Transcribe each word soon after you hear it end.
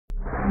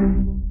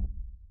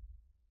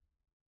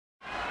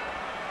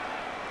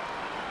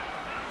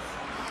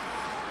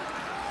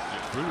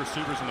Three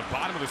receivers on the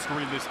bottom of the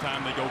screen this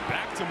time. They go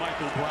back to Mo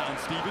Ibrahim.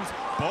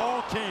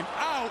 Ball came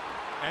out,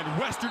 and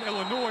Western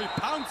Illinois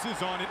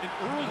pounces on it. An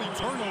early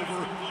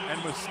turnover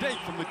and mistake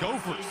from the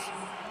Gophers.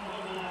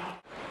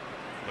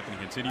 Looking to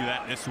continue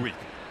that this week.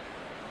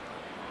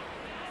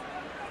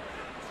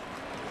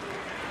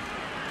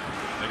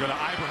 They go to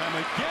Ibrahim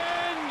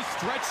again,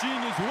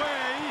 stretching his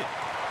way.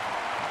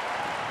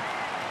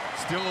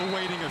 Still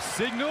awaiting a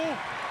signal,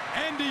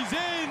 and he's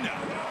in.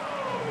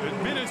 The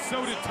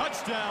Minnesota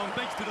touchdown,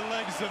 thanks to the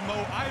legs of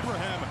Mo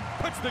Ibrahim,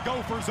 puts the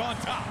Gophers on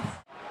top.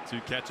 2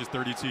 catches,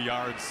 32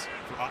 yards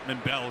for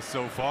Ottman Bell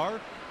so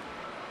far.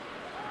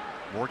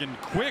 Morgan,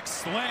 quick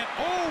slant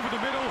over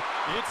the middle.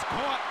 It's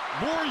caught.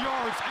 More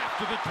yards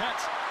after the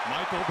catch.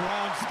 Michael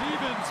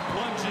Brown-Stevens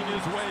plunging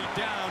his way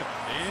down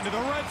into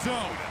the red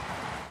zone.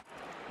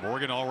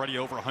 Morgan already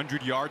over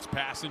 100 yards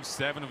passing,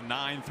 7 of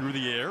 9 through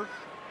the air.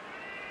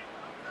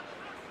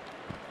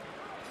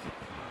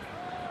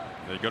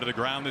 They go to the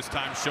ground this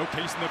time,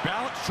 showcasing the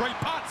balance. Trey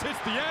Potts hits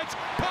the edge.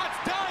 Potts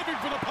diving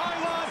for the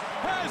pylon,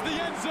 has the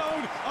end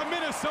zone, a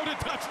Minnesota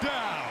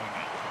touchdown.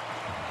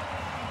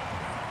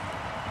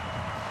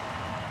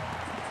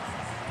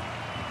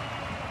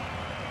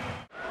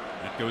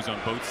 It goes on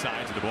both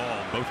sides of the ball.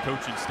 Both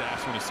coaching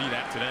staffs want to see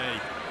that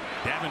today.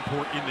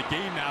 Davenport in the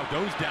game now,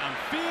 goes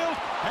downfield,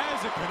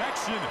 has a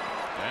connection.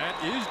 That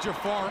is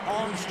Jafar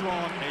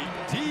Armstrong,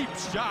 a deep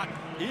shot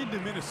into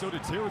Minnesota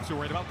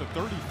territory at about the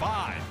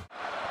 35.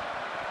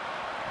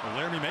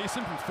 Laramie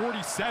Mason from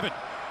 47,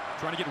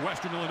 trying to get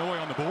Western Illinois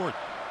on the board.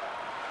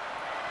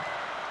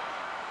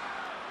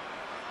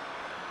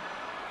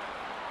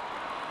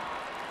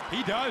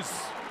 He does.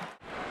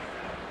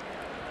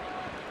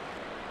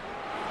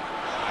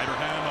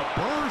 Ibrahim, a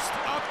burst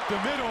up the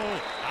middle,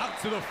 out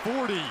to the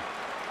 40.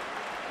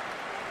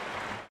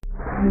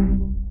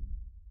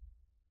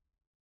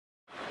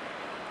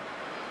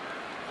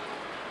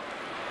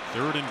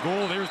 Third and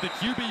goal, there's the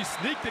QB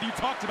sneak that he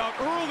talked about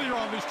earlier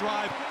on this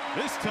drive.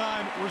 This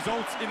time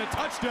results in a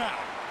touchdown.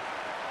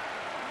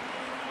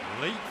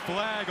 Late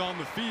flag on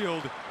the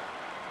field.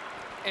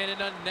 And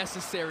an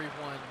unnecessary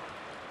one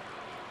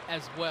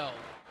as well.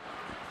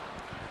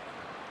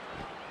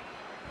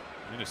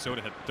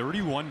 Minnesota had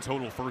 31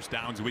 total first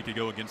downs a week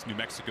ago against New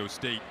Mexico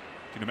State.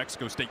 To New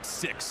Mexico State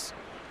 6.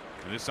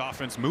 And this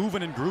offense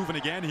moving and grooving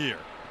again here.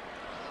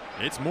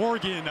 It's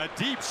Morgan, a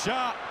deep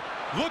shot,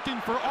 looking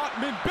for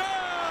Ottman Bell.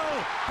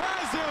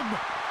 Has him.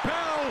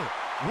 Bell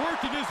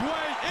working his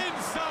way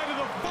inside of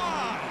the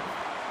 5.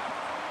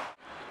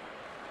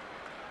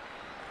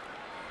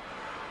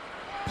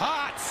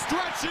 Potts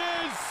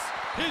stretches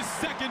his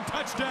second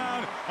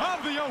touchdown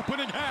of the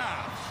opening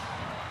half.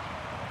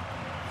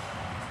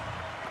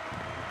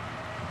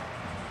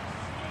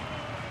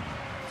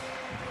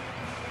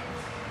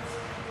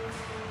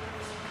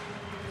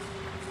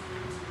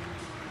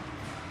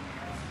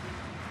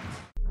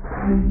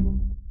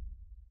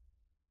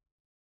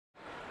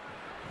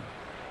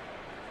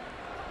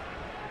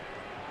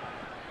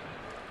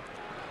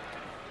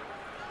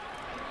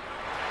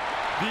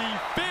 The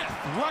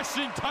 5th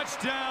rushing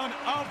touchdown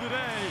of the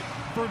day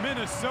for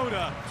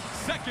Minnesota.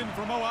 Second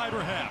for Mo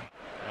Ibrahim.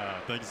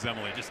 Thanks,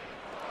 Emily. Just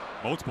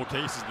multiple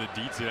cases of the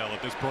detail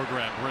that this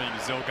program brings.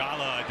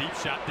 Zogala, a deep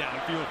shot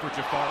downfield for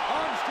Jafar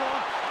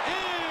Armstrong.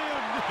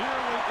 And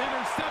nearly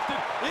intercepted.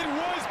 It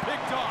was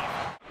picked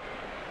off.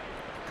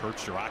 Kurt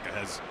Shiraka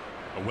has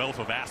a wealth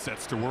of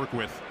assets to work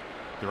with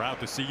throughout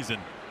the season.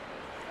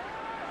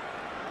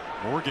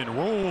 Morgan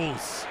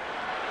rolls.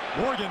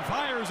 Morgan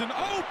fires an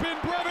open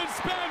Brevin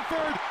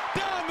Spanford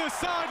down the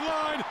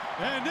sideline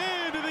and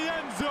into the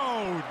end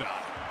zone.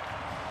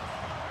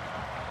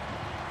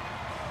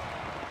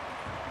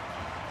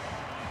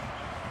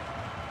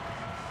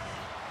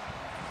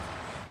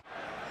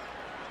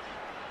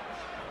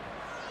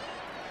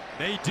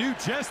 They do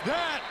just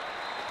that.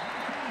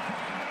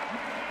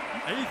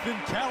 Ethan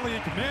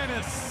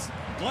Kaliak-Manis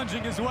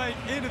plunging his way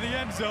into the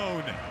end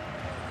zone.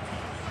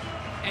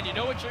 And you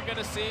know what you're going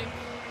to see?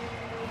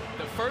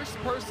 The first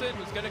person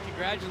who's going to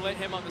congratulate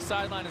him on the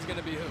sideline is going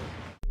to be who?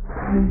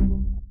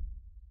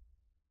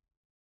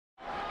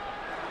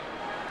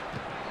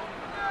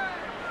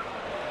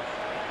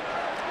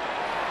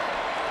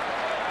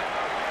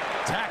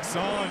 Tacks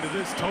on to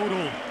this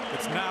total.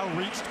 It's now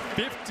reached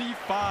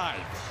 55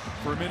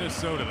 for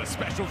Minnesota, the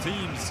special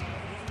teams.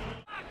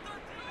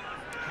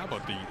 How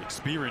about the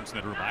experience in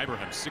that room?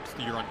 Ibrahim,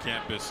 6th year on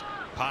campus.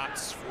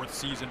 Potts, 4th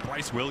season.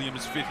 Bryce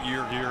Williams, 5th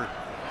year here.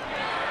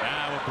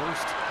 Now a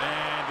burst,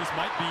 and this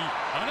might be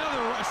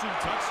another rushing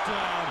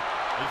touchdown.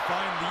 They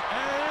find the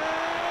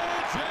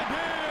edge and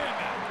in.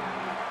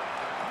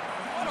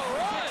 What a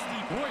run!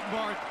 60-point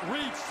mark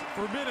reached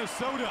for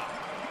Minnesota.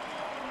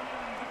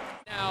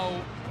 Now,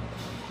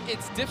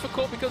 it's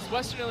difficult because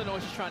Western Illinois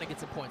is just trying to get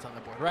some points on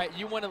the board, right?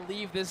 You want to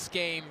leave this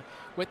game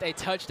with a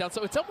touchdown.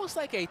 So it's almost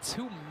like a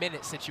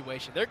 2-minute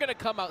situation. They're going to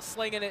come out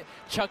slinging it,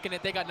 chucking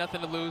it. They got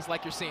nothing to lose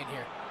like you're seeing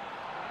here.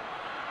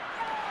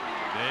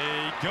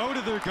 They go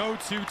to their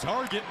go-to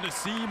target,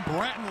 Nassim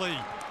Brantley,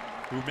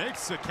 who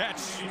makes a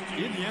catch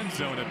in the end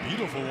zone. A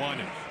beautiful one.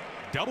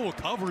 Double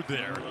covered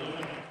there.